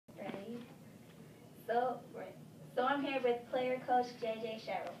I'm here with player coach JJ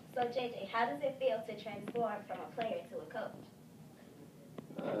Sherrill. So JJ, how does it feel to transform from a player to a coach?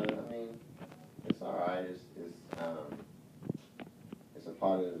 I mean, it's all right. It's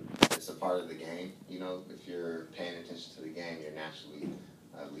a part of the game. You know, if you're paying attention to the game, you're naturally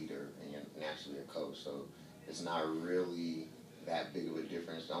a leader and you're naturally a coach. So it's not really that big of a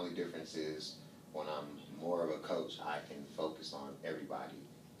difference. The only difference is when I'm more of a coach, I can focus on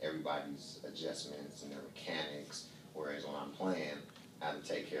everybody's adjustments and their mechanics. Whereas when I'm playing, I have to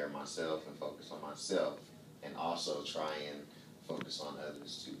take care of myself and focus on myself, and also try and focus on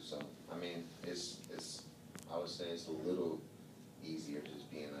others too. So I mean, I would say it's a little easier just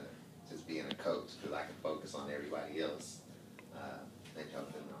being a coach because I can focus on everybody else and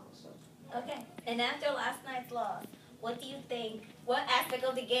help them out. So. Okay. And after last night's loss, what do you think? What aspect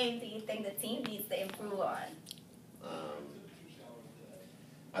of the game do you think the team needs to improve on?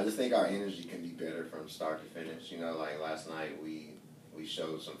 I just think our energy can be better from start to finish. You know, like last night we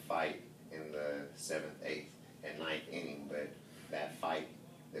showed some fight in the 7th, 8th, and 9th inning, but that fight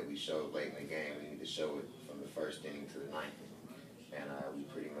that we showed late in the game, we need to show it from the 1st inning to the 9th inning. And we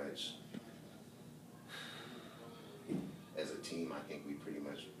pretty much, as a team, I think we pretty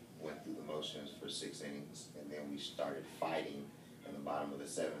much went through the motions for 6 innings, and then we started fighting in the bottom of the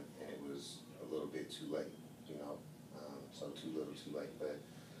 7th, and it was a little bit too late, you know. So too little, too late. But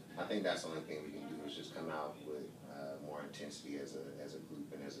I think that's the only thing we can do is just come out with more intensity as a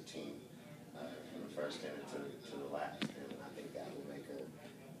group and as a team from the 1st inning to the last. And I think that will make a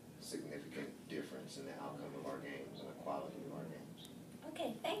significant difference in the outcome of our games and the quality of our games.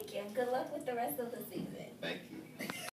 Okay, thank you. Good luck with the rest of the season. Thank you.